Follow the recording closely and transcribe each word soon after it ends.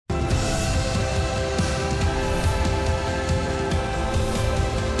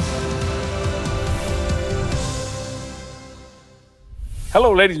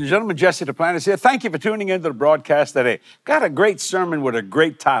Hello, ladies and gentlemen. Jesse Duplantis here. Thank you for tuning into the broadcast today. Got a great sermon with a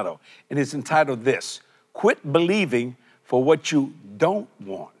great title, and it's entitled this: Quit Believing for What You Don't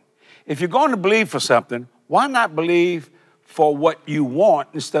Want. If you're going to believe for something, why not believe for what you want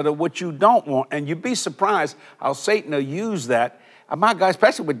instead of what you don't want? And you'd be surprised how Satan will use that. My guy,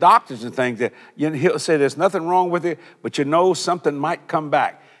 especially with doctors and things, that he'll say there's nothing wrong with it, but you know something might come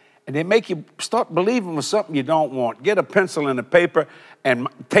back. And they make you start believing for something you don't want. Get a pencil and a paper and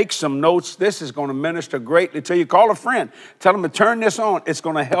take some notes. This is going to minister greatly to you. Call a friend. Tell them to turn this on. It's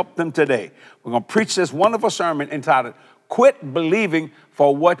going to help them today. We're going to preach this wonderful sermon entitled, Quit Believing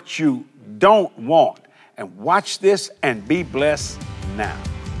for What You Don't Want. And watch this and be blessed now.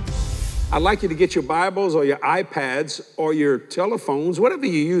 I'd like you to get your Bibles or your iPads or your telephones, whatever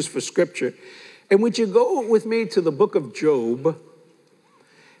you use for scripture. And would you go with me to the book of Job?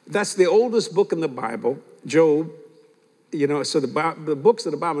 That's the oldest book in the Bible, Job. You know, so the books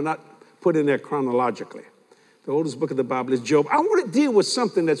of the Bible are not put in there chronologically. The oldest book of the Bible is Job. I want to deal with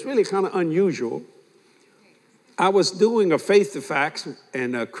something that's really kind of unusual. I was doing a Faith to Facts,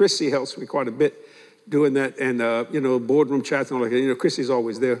 and Chrissy helps me quite a bit doing that, and, boardroom chats and all that. You know, Chrissy's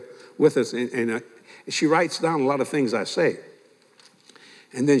always there with us, and she writes down a lot of things I say.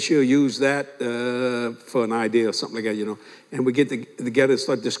 And then she'll use that for an idea or something like that, you know. And we get together and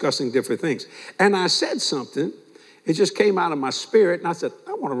start discussing different things. And I said something. It just came out of my spirit. And I said,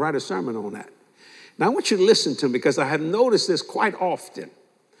 I want to write a sermon on that. Now, I want you to listen to me because I have noticed this quite often.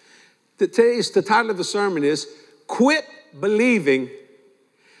 The title of the sermon is, Quit Believing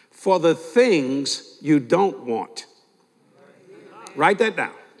for the Things You Don't Want. Write that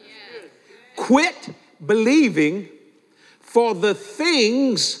down. Quit believing for the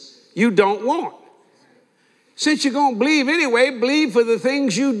things you don't want. Since you're going to believe anyway, believe for the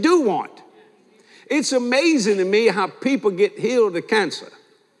things you do want. It's amazing to me how people get healed of cancer.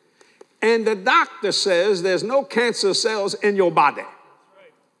 And the doctor says there's no cancer cells in your body.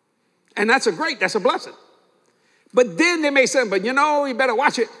 And that's a blessing. But then they may say, but you better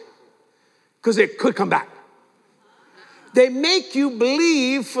watch it because it could come back. They make you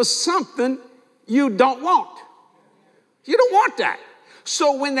believe for something you don't want. You don't want that.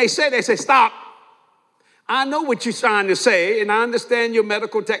 So when they say, stop. I know what you're trying to say, and I understand your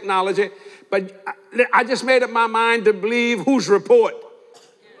medical technology, but I just made up my mind to believe whose report.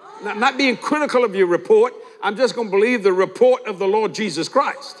 I'm not being critical of your report. I'm just going to believe the report of the Lord Jesus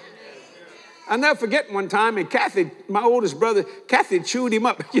Christ. I'll never forget one time, and Kathy, my oldest brother, Kathy chewed him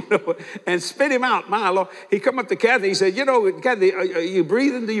up, and spit him out. My Lord. He come up to Kathy, he said, Kathy, are you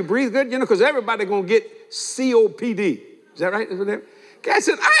breathing? Do you breathe good? Because everybody going to get COPD. Is that right? Kathy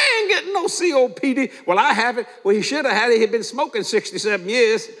said, I ain't getting no COPD. Well, I have it. Well, he should have had it. He'd been smoking 67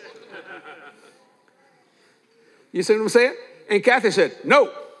 years. You see what I'm saying? And Kathy said,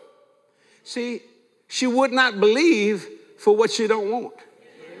 no. See, she would not believe for what she don't want.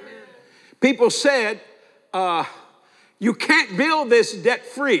 People said, you can't build this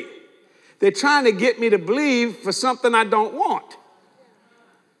debt-free. They're trying to get me to believe for something I don't want.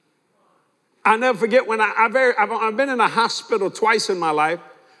 I'll never forget when I've been in a hospital twice in my life.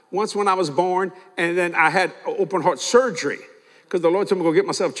 Once when I was born, and then I had open heart surgery because the Lord told me to go get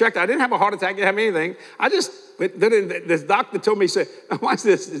myself checked. I didn't have a heart attack, didn't have anything. This doctor told me, he said, watch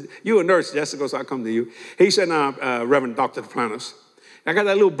this. You a nurse, Jessica, so I come to you. He said, Reverend Dr. Duplantis, I got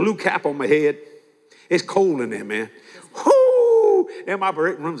that little blue cap on my head. It's cold in there, man. Whoo! And my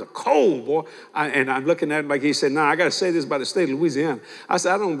operating rooms are cold, boy. And I'm looking at him like he said, I got to say this by the state of Louisiana. I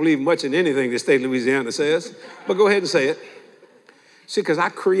said, I don't believe much in anything the state of Louisiana says, but go ahead and say it. See, because I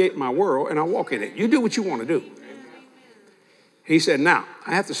create my world and I walk in it. You do what you want to do. He said, now,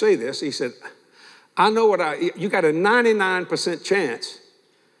 I have to say this. He said, I know you got a 99% chance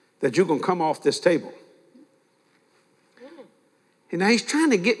that you're going to come off this table. And now he's trying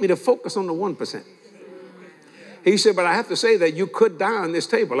to get me to focus on the 1%. He said, but I have to say that you could die on this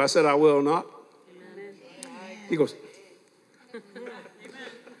table. I said, I will not. He goes,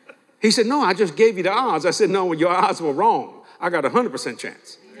 he said, no, I just gave you the odds. I said, no, your odds were wrong. I got a 100%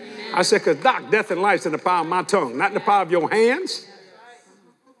 chance. I said, because Doc, death and life's in the power of my tongue, not in the power of your hands.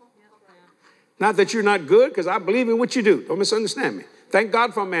 Not that you're not good, because I believe in what you do. Don't misunderstand me. Thank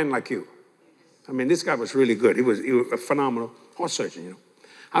God for a man like you. I mean, this guy was really good. He was a phenomenal heart surgeon,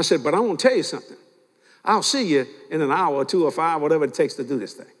 I said, but I want to tell you something. I'll see you in an hour or 2 or 5, whatever it takes to do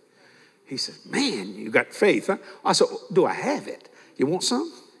this thing. He said, man, you got faith, huh? I said, do I have it? You want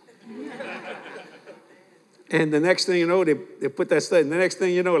some? And the next thing you know, they put that stuff, and the next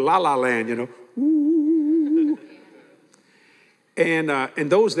thing you know, La La Land, Ooh. And in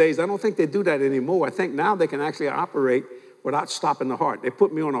those days, I don't think they do that anymore. I think now they can actually operate without stopping the heart. They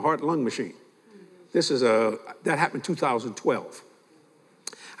put me on a heart-lung machine. That happened in 2012.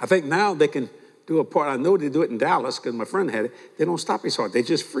 I think now they can do a part. I know they do it in Dallas because my friend had it. They don't stop his heart. They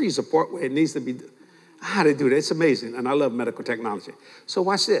just freeze the part where it needs to be. How they do that? It's amazing, and I love medical technology. So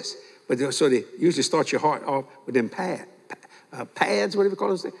watch this. So they usually start your heart off with them pads, whatever you call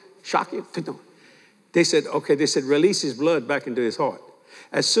those things, shock you. They said, release his blood back into his heart.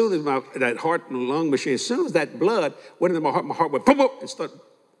 As soon as that heart and lung machine, as soon as that blood went into my heart went boom, boom, and started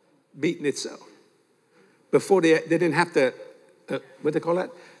beating itself. Before they didn't have to, what they call that?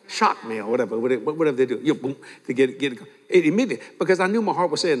 Shock me or whatever they do. You boom, to get it immediately. Because I knew my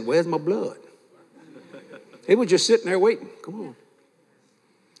heart was saying, where's my blood? It was just sitting there waiting. Come on.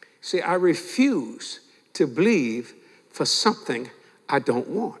 See, I refuse to believe for something I don't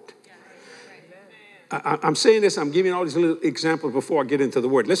want. I'm saying this, I'm giving all these little examples before I get into the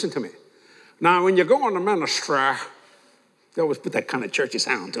word. Listen to me. Now, when you go on the ministry, they always put that kind of churchy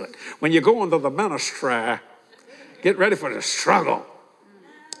sound to it. When you go into the ministry, get ready for the struggle.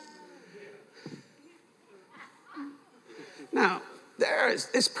 Now,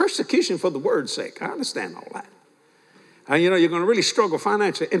 it's persecution for the word's sake. I understand all that. And you're going to really struggle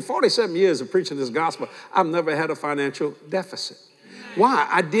financially. In 47 years of preaching this gospel, I've never had a financial deficit. Why?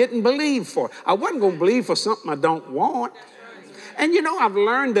 I didn't believe for it. I wasn't going to believe for something I don't want. And I've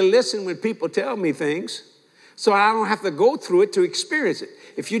learned to listen when people tell me things so I don't have to go through it to experience it.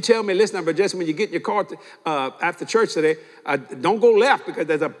 If you tell me, listen, Brother Jesse, when you get in your car after church today, don't go left because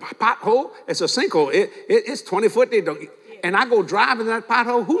there's a pothole. It's a sinkhole. It's 20 foot deep. And I go driving that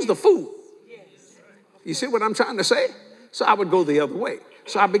pothole. Who's the fool? You see what I'm trying to say? So I would go the other way.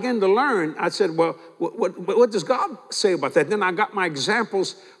 So I began to learn. I said, well, what does God say about that? Then I got my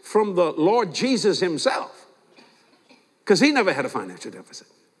examples from the Lord Jesus himself, because he never had a financial deficit.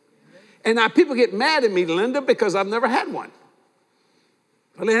 And now people get mad at me, Linda, because I've never had one.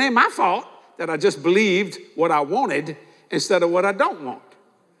 Well, it ain't my fault that I just believed what I wanted instead of what I don't want.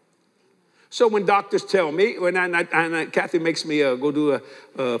 So when doctors tell me, and Kathy makes me go do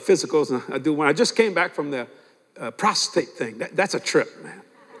physicals, and I do one. I just came back from the prostate thing. That's a trip, man.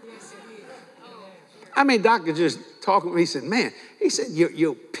 I mean, doctor just talking to me. He said, man,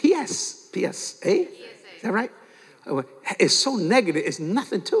 your PSA, is that right? It's so negative, it's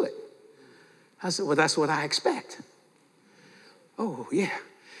nothing to it. I said, well, that's what I expect. Oh, yeah.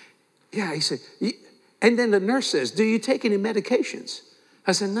 Yeah, he said, and then the nurse says, do you take any medications?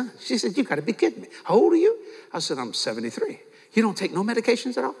 I said, no. She said, you got to be kidding me. How old are you? I said, I'm 73. You don't take no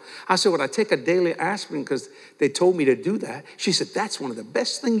medications at all? I said, well, I take a daily aspirin because they told me to do that. She said, that's one of the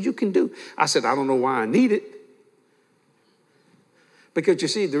best things you can do. I said, I don't know why I need it. Because you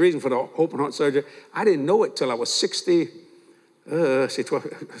see, the reason for the open heart surgery, I didn't know it till I was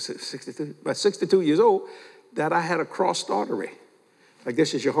 62 years old, that I had a crossed artery. Like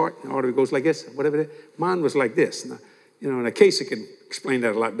this is your heart, the artery goes like this, whatever it is. Mine was like this. Now, and Casey can explain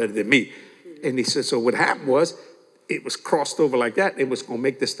that a lot better than me. And he said, so what happened was, it was crossed over like that. It was going to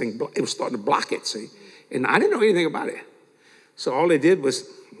make this thing, it was starting to block it, see? And I didn't know anything about it. So all they did was,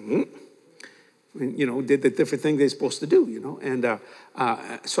 did the different thing they're supposed to do, And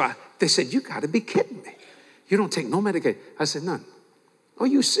they said, you got to be kidding me. You don't take no medication. I said, none. Are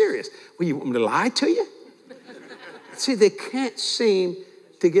you serious? Well, you want me to lie to you? See, they can't seem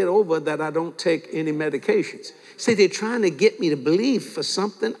to get over that I don't take any medications. See, they're trying to get me to believe for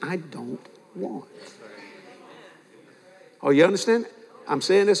something I don't want. Oh, you understand? I'm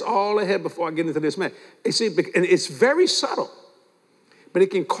saying this all ahead before I get into this man. You see, and it's very subtle, but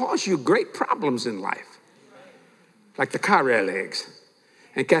it can cause you great problems in life, like the chiral legs.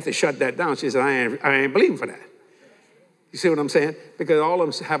 And Kathy shut that down. She said, I ain't believing for that. You see what I'm saying? Because all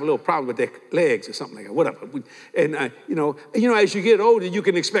of them have a little problem with their legs or something like that, whatever. And, as you get older, you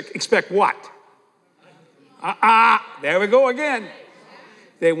can expect what? There we go again.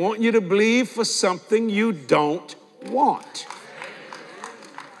 They want you to believe for something you don't want.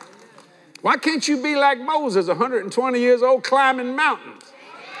 Why can't you be like Moses, 120 years old, climbing mountains?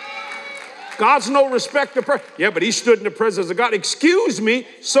 God's no respecter of person. Yeah, but he stood in the presence of God. Excuse me,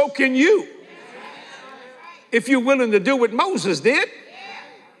 so can you. If you're willing to do what Moses did.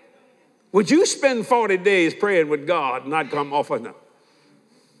 Would you spend 40 days praying with God and not come off of them?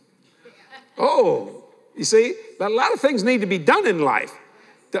 Oh, you see, a lot of things need to be done in life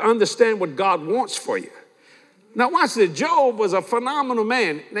to understand what God wants for you. Now, watch this. Job was a phenomenal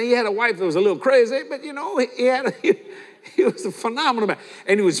man. Now, he had a wife that was a little crazy, but, he was a phenomenal man.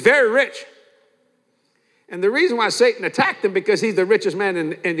 And he was very rich. And the reason why Satan attacked him, because he's the richest man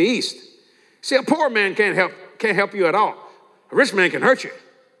in the East. See, a poor man can't help you at all. A rich man can hurt you.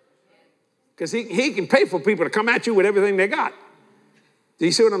 Because he can pay for people to come at you with everything they got. Do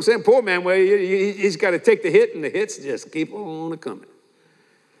you see what I'm saying? Poor man, well, he's got to take the hit, and the hits just keep on coming.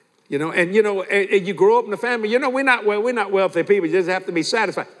 And you grow up in the family. We're not wealthy people. You just have to be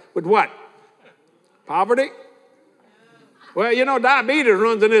satisfied with what? Poverty? Well, diabetes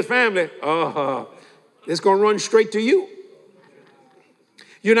runs in this family. It's going to run straight to you.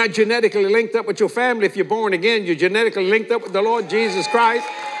 You're not genetically linked up with your family. If you're born again, you're genetically linked up with the Lord Jesus Christ.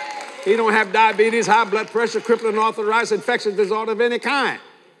 He don't have diabetes, high blood pressure, crippling arthritis, infectious disorder of any kind.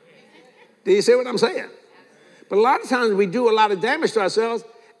 Do you see what I'm saying? But a lot of times we do a lot of damage to ourselves,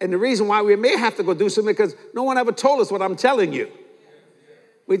 and the reason why we may have to go do something because no one ever told us what I'm telling you.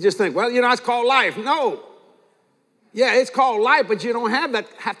 We just think, well, it's called life. No. Yeah, it's called life, but you don't have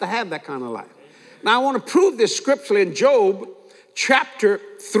to have that kind of life. Now, I want to prove this scripturally in Job chapter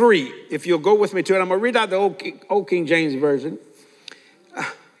 3. If you'll go with me to it, I'm going to read out the old King James Version.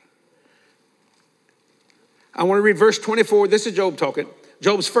 I want to read verse 24. This is Job talking.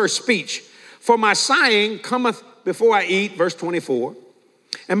 Job's first speech. For my sighing cometh before I eat, verse 24,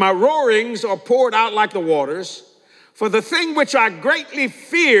 and my roarings are poured out like the waters. For the thing which I greatly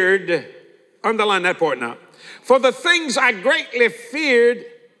feared, underline that part now. For the things I greatly feared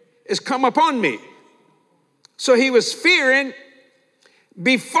is come upon me. So he was fearing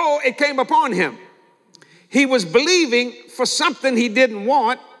before it came upon him. He was believing for something he didn't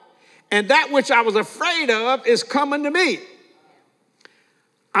want, and that which I was afraid of is coming to me.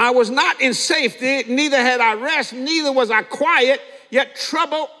 I was not in safety, neither had I rest, neither was I quiet, yet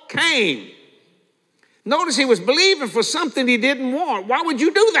trouble came. Notice he was believing for something he didn't want. Why would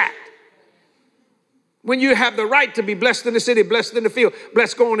you do that? When you have the right to be blessed in the city, blessed in the field,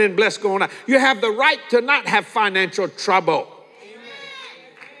 blessed going in, blessed going out. You have the right to not have financial trouble.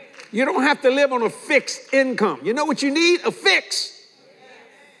 You don't have to live on a fixed income. You know what you need? A fix.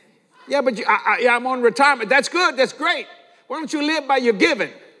 Yeah, but I'm on retirement. That's good. That's great. Why don't you live by your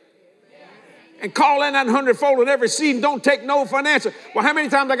giving? And call in that 100-fold in every seed and don't take no financial. Well, how many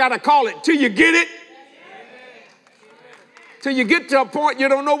times I got to call it? Till you get it? Till you get to a point you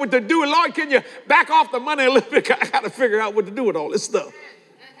don't know what to do. Lord, can you back off the money a little bit? I got to figure out what to do with all this stuff.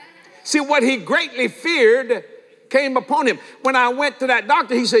 See, what he greatly feared came upon him. When I went to that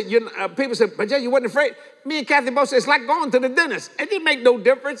doctor, he said, people said, but Jay, you wasn't afraid? Me and Kathy both said, it's like going to the dentist. It didn't make no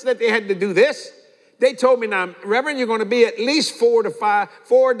difference that they had to do this. They told me, now, Reverend, you're going to be at least 4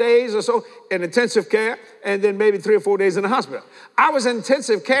 days or so in intensive care, and then maybe 3 or 4 days in the hospital. I was in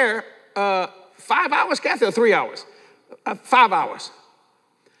intensive care 5 hours, Kathy, or 3 hours? 5 hours.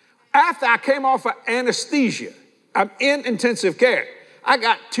 After I came off of anesthesia, I'm in intensive care. I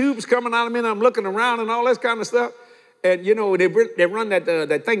got tubes coming out of me, and I'm looking around and all this kind of stuff. And, they run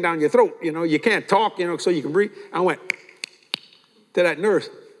that thing down your throat. You can't talk, so you can breathe. I went to that nurse.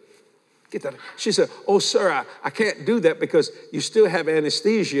 Get that. She said, oh, sir, I can't do that because you still have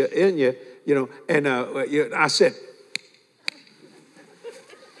anesthesia in you, And I said,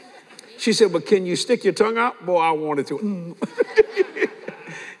 she said, but can you stick your tongue out? Boy, I wanted to.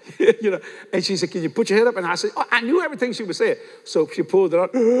 And she said, can you put your head up? And I said, oh, I knew everything she was saying. So she pulled it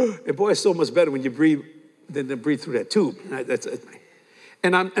out. And boy, it's so much better when you breathe than to breathe through that tube.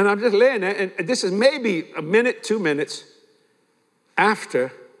 And I'm just laying there, and this is maybe a minute, 2 minutes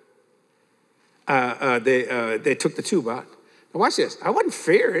after they took the tube out. Now watch this. I wasn't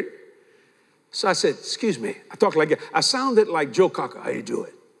fearing. So I said, excuse me. I talked like that. I sounded like Joe Cocker. How you do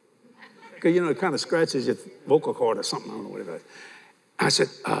it? Because, it kind of scratches your vocal cord or something. I don't know what it is. I said,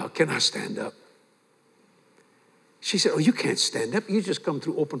 can I stand up? She said, oh, you can't stand up. You just come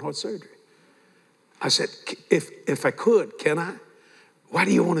through open heart surgery. I said, if I could, can I? Why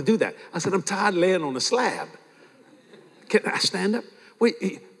do you want to do that? I said, I'm tired of laying on a slab. Can I stand up? Wait,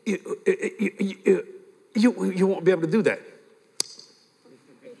 you won't be able to do that.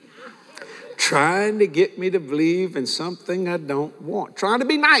 Trying to get me to believe in something I don't want. Trying to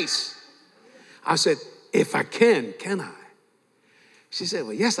be nice. I said, if I can I? She said,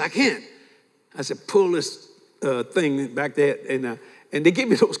 well, yes, I can. I said, pull this thing back there. And they give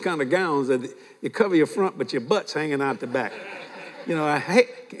you those kind of gowns that you cover your front, but your butt's hanging out the back. Hey,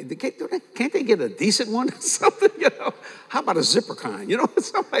 can't they get a decent one or something? How about a zipper kind?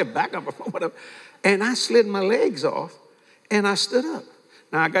 Somebody back up or whatever. And I slid my legs off, and I stood up.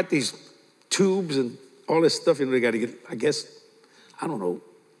 Now, I got these tubes and all this stuff. They got to get, I guess, I don't know,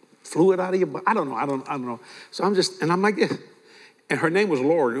 fluid out of your butt. I don't know. So I'm like this. And her name was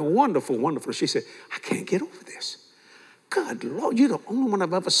Laura. Wonderful, wonderful. She said, I can't get over this. Good Lord, you're the only one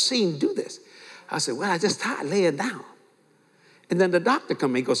I've ever seen do this. I said, well, I just tired laying down. And then the doctor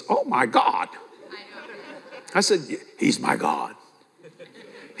comes in, he goes, oh my God. I said, he's my God.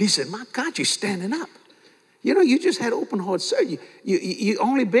 He said, my God, you're standing up. You know, you just had open heart surgery. You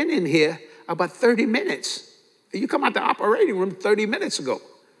only been in here about 30 minutes. You come out the operating room 30 minutes ago.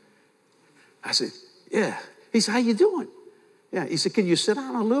 I said, yeah. He said, how you doing? Yeah. He said, can you sit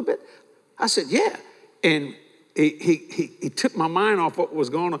down a little bit? I said, yeah. And he took my mind off what was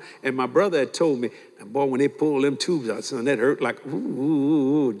going on. And my brother had told me, boy, when they pulled them tubes out, son, that hurt like,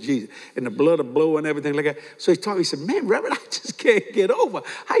 ooh, Jesus. And the blood will blow and everything like that. So he said, man, Reverend, I just can't get over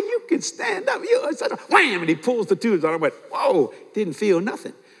how you can stand up. I said, wham, and he pulls the tubes out. I went, whoa, didn't feel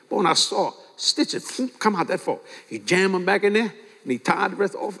nothing. But when I saw stitches come out that far, he jammed them back in there, and he tied the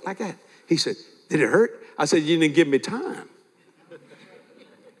rest off like that. He said, did it hurt? I said, you didn't give me time.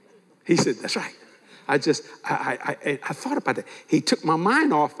 He said, that's right. I thought about that. He took my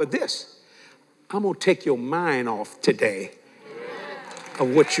mind off of this. I'm going to take your mind off today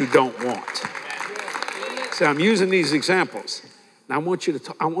of what you don't want. So I'm using these examples. Now I want you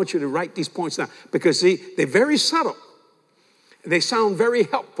to write these points down because see, they're very subtle. They sound very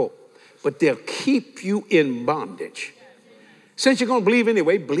helpful, but they'll keep you in bondage. Since you're going to believe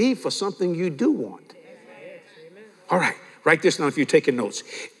anyway, believe for something you do want. All right. Write this down if you're taking notes.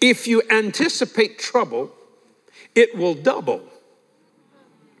 If you anticipate trouble, it will double.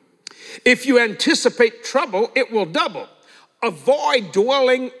 If you anticipate trouble, it will double. Avoid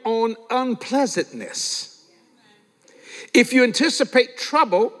dwelling on unpleasantness. If you anticipate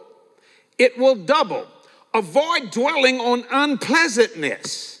trouble, it will double. Avoid dwelling on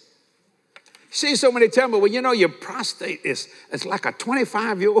unpleasantness. See, so many tell me, well, you know, your prostate is like a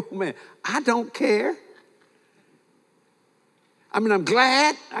 25-year-old man. I don't care. I mean, I'm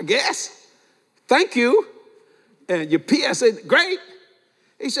glad, I guess. Thank you. And your PSA, great.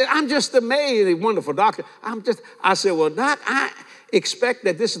 He said, I'm just amazed, a wonderful doctor. I said, well, Doc, I expect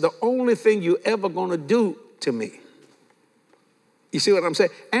that this is the only thing you're ever going to do to me. You see what I'm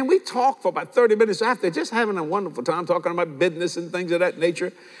saying? And we talked for about 30 minutes after, just having a wonderful time talking about business and things of that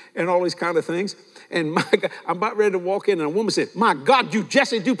nature and all these kind of things. And my God, I'm about ready to walk in, and a woman said, my God, you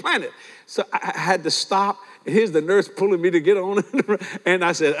Jesse Duplantis. So I had to stop. Here's the nurse pulling me to get on. And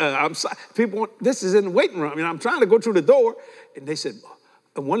I said, I'm sorry. This is in the waiting room. I mean, I'm trying to go through the door. And they said,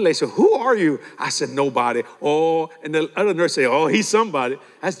 and one lady said, who are you? I said, nobody. Oh, and the other nurse said, oh, he's somebody.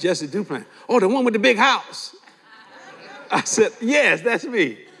 That's Jesse Duplantis. Oh, the one with the big house. I said, yes, that's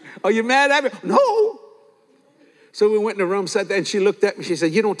me. Are you mad at me? No. So we went in the room, sat there, and she looked at me. She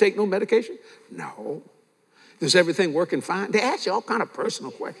said, you don't take no medication? No. Is everything working fine? They ask you all kind of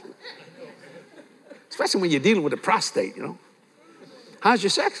personal questions. Especially when you're dealing with the prostate, you know. How's your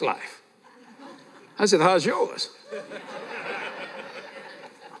sex life? I said, how's yours?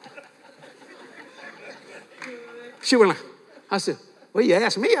 She went like, I said, well, you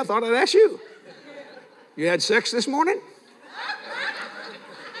asked me. I thought I'd ask you. You had sex this morning?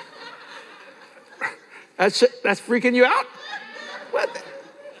 That's freaking you out? What?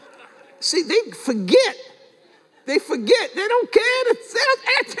 See, they forget. They forget. They don't care.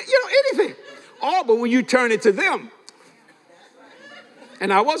 Anything. Oh, but when you turn it to them.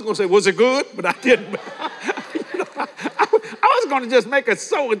 And I was going to say, was it good? But I didn't. I was going to just make her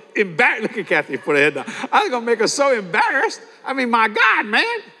so embarrassed. Look at Kathy, put her head down. I was going to make her so embarrassed. I mean, my God,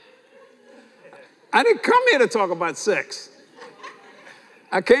 man. I didn't come here to talk about sex.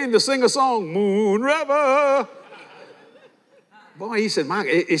 I came to sing a song, Moon River. Boy, he said,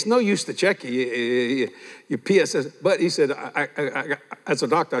 it's no use to check your PSS. But he said, I, as a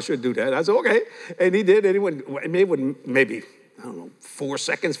doctor, I should do that. I said, okay. And he did. And it went maybe, I don't know, 4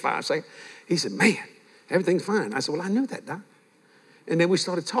 seconds, 5 seconds. He said, man, everything's fine. I said, well, I knew that, Doc. And then we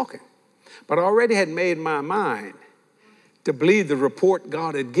started talking. But I already had made my mind to believe the report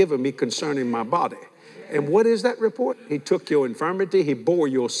God had given me concerning my body. And what is that report? He took your infirmity, he bore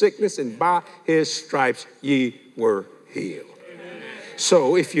your sickness, and by his stripes ye were healed. Amen.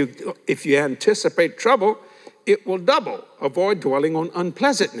 So if you anticipate trouble, it will double. Avoid dwelling on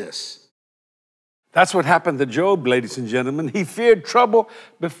unpleasantness. That's what happened to Job, ladies and gentlemen. He feared trouble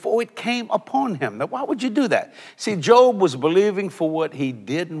before it came upon him. Now, why would you do that? See, Job was believing for what he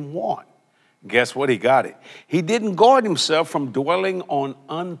didn't want. Guess what? He got it. He didn't guard himself from dwelling on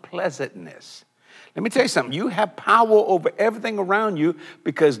unpleasantness. Let me tell you something. You have power over everything around you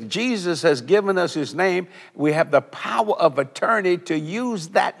because Jesus has given us his name. We have the power of attorney to use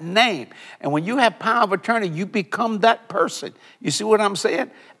that name. And when you have power of attorney, you become that person. You see what I'm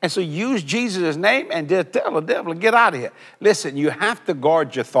saying? And so use Jesus' name and just tell the devil to get out of here. Listen, you have to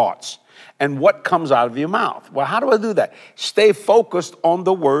guard your thoughts and what comes out of your mouth. Well, how do I do that? Stay focused on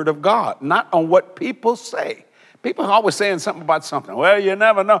the word of God, not on what people say. People are always saying something about something. Well, you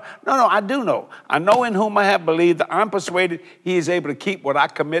never know. No, I do know. I know in whom I have believed that I'm persuaded he is able to keep what I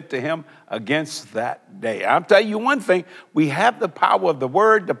commit to him against that day. I'll tell you one thing. We have the power of the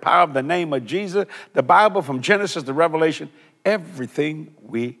word, the power of the name of Jesus, the Bible from Genesis to Revelation, everything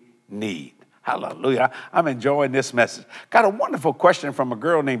we need. Hallelujah. I'm enjoying this message. Got a wonderful question from a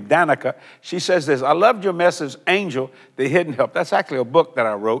girl named Danica. She says this: I loved your message, Angel, the Hidden Help. That's actually a book that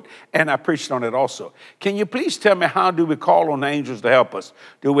I wrote, and I preached on it also. Can you please tell me, how do we call on the angels to help us?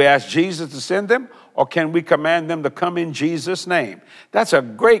 Do we ask Jesus to send them, or can we command them to come in Jesus' name? That's a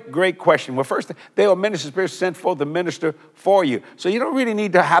great, great question. Well, first, they are minister spirits sent for the minister for you. So you don't really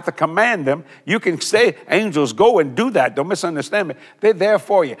need to have to command them. You can say, angels, go and do that. Don't misunderstand me. They're there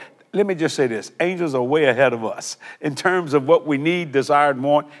for you. Let me just say this. Angels are way ahead of us in terms of what we need, desire, and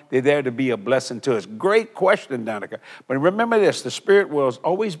want. They're there to be a blessing to us. Great question, Danica. But remember this, the spirit world is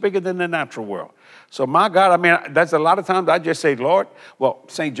always bigger than the natural world. So my God, I mean, that's a lot of times I just say, Lord, well,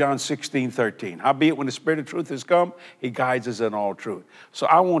 St. John 16:13. Howbeit, when the Spirit of truth has come, he guides us in all truth. So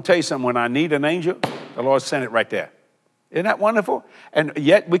I want to tell you something. When I need an angel, the Lord sent it right there. Isn't that wonderful? And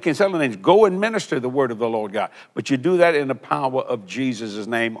yet we can tell an angel, go and minister the word of the Lord God. But you do that in the power of Jesus'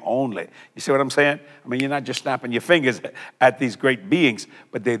 name only. You see what I'm saying? I mean, you're not just snapping your fingers at these great beings,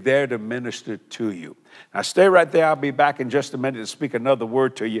 but they're there to minister to you. Now stay right there. I'll be back in just a minute to speak another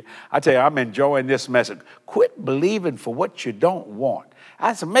word to you. I tell you, I'm enjoying this message. Quit believing for what you don't want.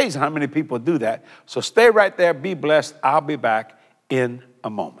 That's amazing how many people do that. So stay right there. Be blessed. I'll be back in a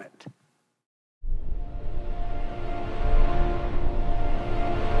moment.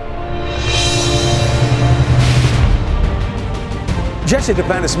 Jesse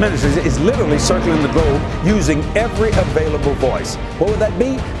Duplantis Ministries is literally circling the globe using every available voice. What would that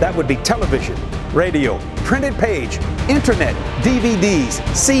be? That would be television, radio, printed page, internet, DVDs,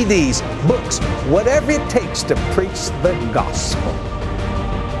 CDs, books, whatever it takes to preach the gospel.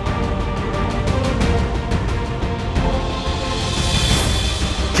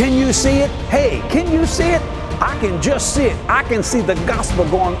 Can you see it? Hey, can you see it? I can just see it. I can see the gospel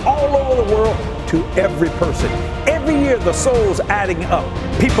going all over the world to every person. Every year the souls adding up,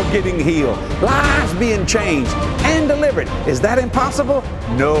 people getting healed, lives being changed and delivered. Is that impossible?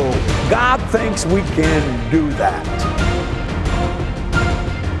 No. God thinks we can do that.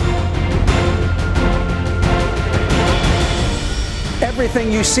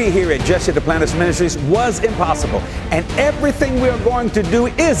 Everything you see here at Jesse Duplantis Ministries was impossible, and everything we are going to do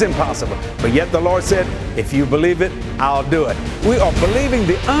is impossible. But yet the Lord said, if you believe it, I'll do it. We are believing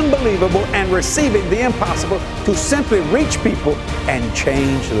the unbelievable and receiving the impossible to simply reach people and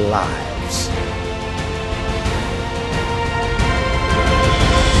change lives.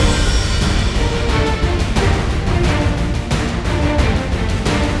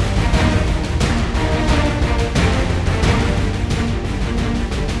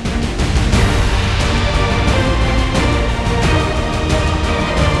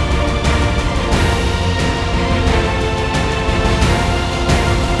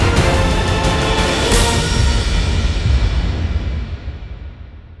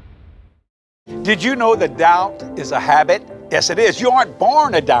 Did you know that doubt is a habit? Yes, it is. You aren't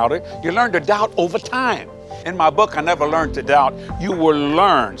born a doubter. You learn to doubt over time. In my book, I Never Learned to Doubt, you will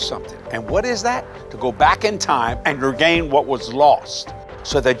learn something. And what is that? To go back in time and regain what was lost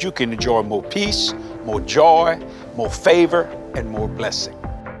so that you can enjoy more peace, more joy, more favor, and more blessing.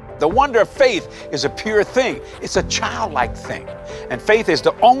 The wonder of faith is a pure thing. It's a childlike thing. And faith is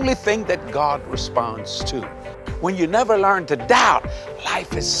the only thing that God responds to. When you never learn to doubt,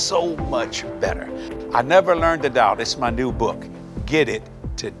 life is so much better. I Never Learned to Doubt. It's my new book. Get it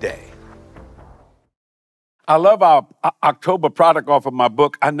today. I love our October product off of my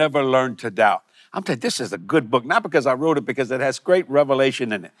book, I Never Learned to Doubt. I'm telling you, this is a good book, not because I wrote it, because it has great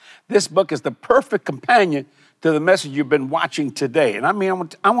revelation in it. This book is the perfect companion to the message you've been watching today. And I mean,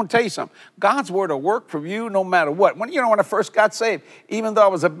 I want to tell you something. God's word will work for you no matter what. When I first got saved, even though I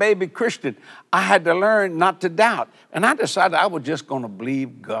was a baby Christian, I had to learn not to doubt. And I decided I was just going to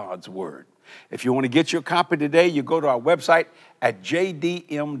believe God's word. If you want to get your copy today, you go to our website at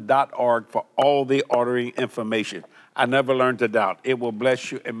jdm.org for all the ordering information. I Never Learned to Doubt. It will bless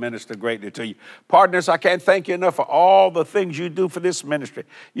you and minister greatly to you. Partners, I can't thank you enough for all the things you do for this ministry.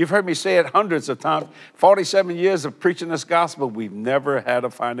 You've heard me say it hundreds of times. 47 years of preaching this gospel, we've never had a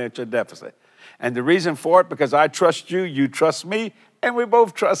financial deficit. And the reason for it, because I trust you, you trust me, and we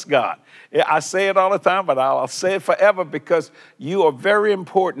both trust God. I say it all the time, but I'll say it forever because you are very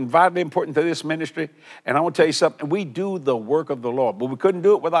important, vitally important to this ministry. And I want to tell you something. We do the work of the Lord, but we couldn't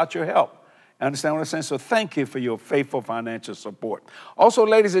do it without your help. Understand what I'm saying? So thank you for your faithful financial support. Also,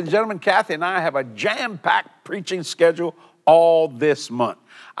 ladies and gentlemen, Kathy and I have a jam-packed preaching schedule all this month.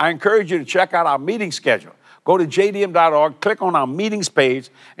 I encourage you to check out our meeting schedule. Go to jdm.org, click on our meetings page,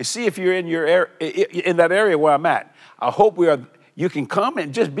 and see if you're in that area where I'm at. I hope you can come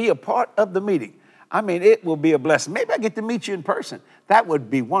and just be a part of the meeting. I mean, it will be a blessing. Maybe I get to meet you in person. That would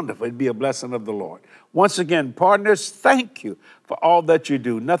be wonderful. It'd be a blessing of the Lord. Once again, partners, thank you for all that you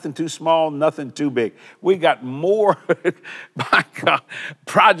do. Nothing too small, nothing too big. We got more my God,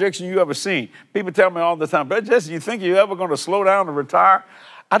 projects than you ever seen. People tell me all the time, Brother Jesse, you think you're ever going to slow down and retire?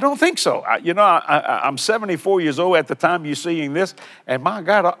 I don't think so. I'm 74 years old at the time you're seeing this, and my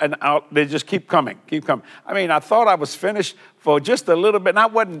God, they just keep coming. I mean, I thought I was finished for just a little bit,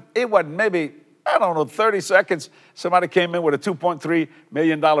 and it wasn't maybe, 30 seconds. Somebody came in with a $2.3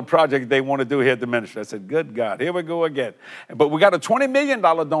 million project they want to do here at the ministry. I said, good God, here we go again. But we got a $20 million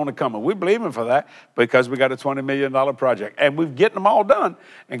donor coming. We believe him for that because we got a $20 million project. And we're getting them all done,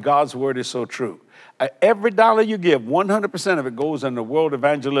 and God's word is so true. Every dollar you give, 100% of it goes into world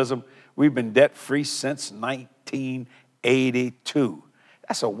evangelism. We've been debt-free since 1982.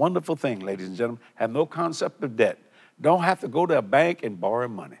 That's a wonderful thing, ladies and gentlemen. Have no concept of debt. Don't have to go to a bank and borrow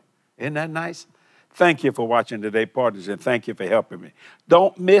money. Isn't that nice? Thank you for watching today, partners, and thank you for helping me.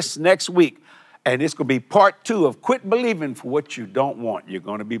 Don't miss next week. And it's going to be part 2 of Quit Believing for What You Don't Want. You're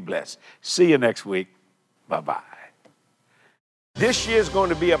going to be blessed. See you next week. Bye-bye. This year is going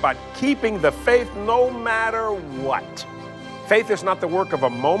to be about keeping the faith no matter what. Faith is not the work of a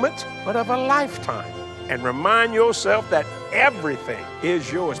moment, but of a lifetime. And remind yourself that everything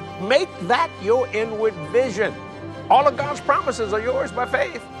is yours. Make that your inward vision. All of God's promises are yours by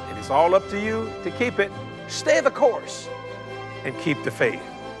faith. And it's all up to you to keep it. Stay the course and keep the faith.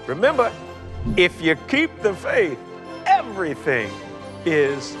 Remember, if you keep the faith, everything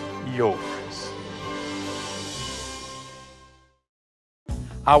is yours.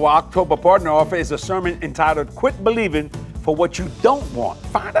 Our October partner offer is a sermon entitled Quit Believing for What You Don't Want.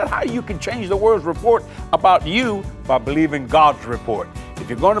 Find out how you can change the world's report about you by believing God's report. If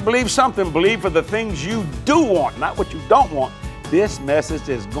you're going to believe something, believe for the things you do want, not what you don't want. This message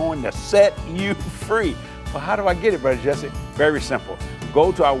is going to set you free. Well, how do I get it, Brother Jesse? Very simple.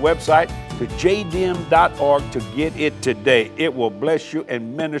 Go to our website, to jdm.org, to get it today. It will bless you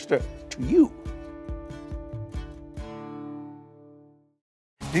and minister to you.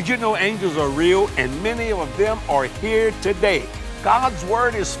 Did you know angels are real and many of them are here today? God's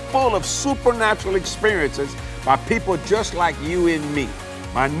word is full of supernatural experiences by people just like you and me.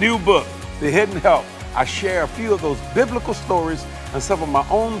 My new book, The Hidden Help, I share a few of those biblical stories and some of my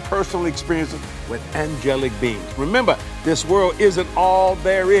own personal experiences with angelic beings. Remember, this world isn't all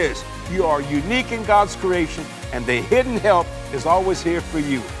there is. You are unique in God's creation, and The Hidden Help is always here for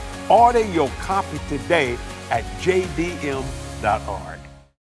you. Order your copy today at jdm.org.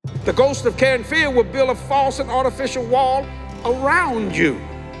 The ghost of care and fear will build a false and artificial wall around you.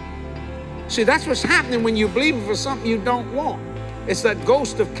 See, that's what's happening when you're believing for something you don't want. It's that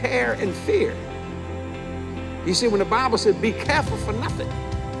ghost of care and fear. You see, when the Bible says, be careful for nothing.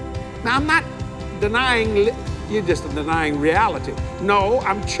 Now, I'm not denying, you're just denying reality. No,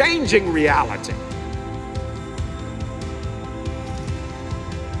 I'm changing reality.